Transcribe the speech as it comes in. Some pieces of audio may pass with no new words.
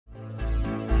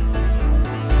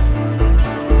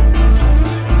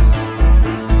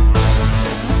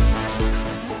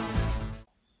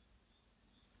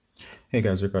Hey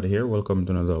guys, Ricardo here. Welcome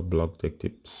to another blog tech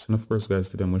tips. And of course guys,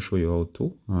 today I'm going to show you how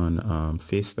to on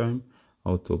FaceTime,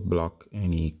 how to block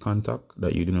any contact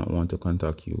that you do not want to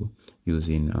contact you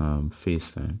using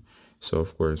FaceTime. So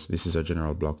of course, this is a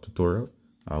general block tutorial.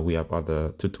 We have other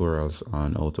tutorials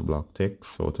on how to block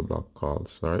text, how to block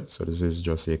calls. All right, so this is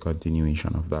just a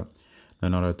continuation of that.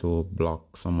 In order to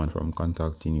block someone from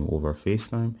contacting you over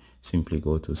FaceTime, simply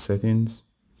go to settings.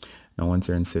 Now once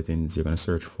you're in settings, you're going to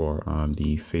search for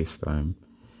the FaceTime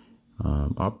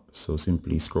app. So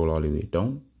simply scroll all the way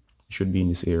down. It should be in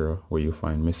this area where you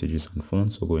find messages on phone.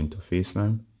 So go into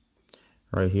FaceTime.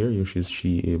 Right here, you should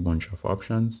see a bunch of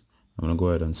options. I'm going to go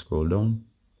ahead and scroll down.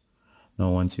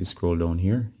 Now once you scroll down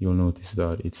here, you'll notice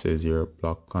that it says here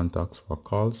block contacts for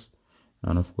calls.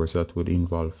 And of course that would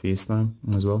involve FaceTime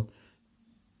as well.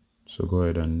 So go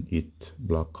ahead and hit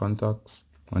block contacts.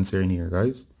 Once you're in here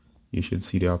guys, you should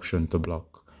see the option to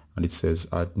block, and it says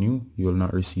add new. You will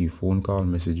not receive phone call,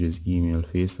 messages, email,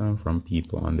 FaceTime from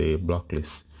people on the block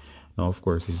list. Now of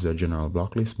course this is a general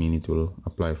block list, meaning it will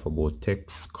apply for both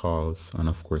text, calls, and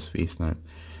of course FaceTime.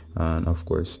 And of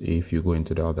course if you go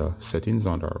into the other settings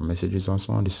under messages and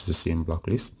so on, this is the same block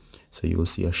list, so you will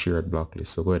see a shared block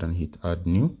list. So go ahead and hit add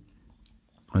new.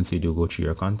 Once you do, go to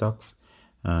your contacts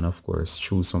and of course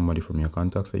choose somebody from your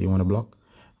contacts that you want to block.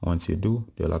 Once you do,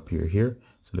 they'll appear here.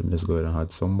 So let me just go ahead and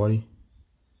add somebody.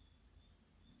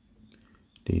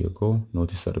 There you go.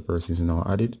 Notice that the person is now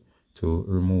added. To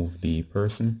remove the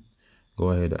person, go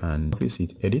ahead and please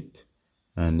hit edit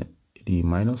and the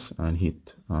minus and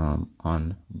hit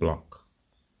unblock.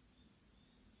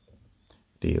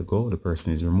 There you go. The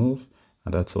person is removed,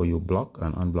 and that's how you block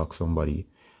and unblock somebody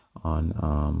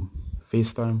on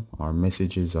FaceTime or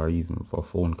messages or even for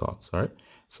phone calls. All right.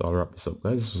 So I'll wrap this up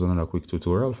guys. This was another quick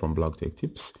tutorial from Blog Tech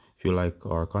Tips. If you like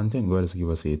our content, go ahead and give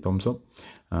us a thumbs up.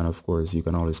 And of course, you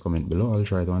can always comment below. I'll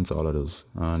try to answer all of those.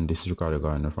 And this is Ricardo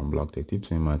Garner from Blog Tech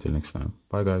Tips. And until next time.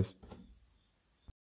 Bye guys.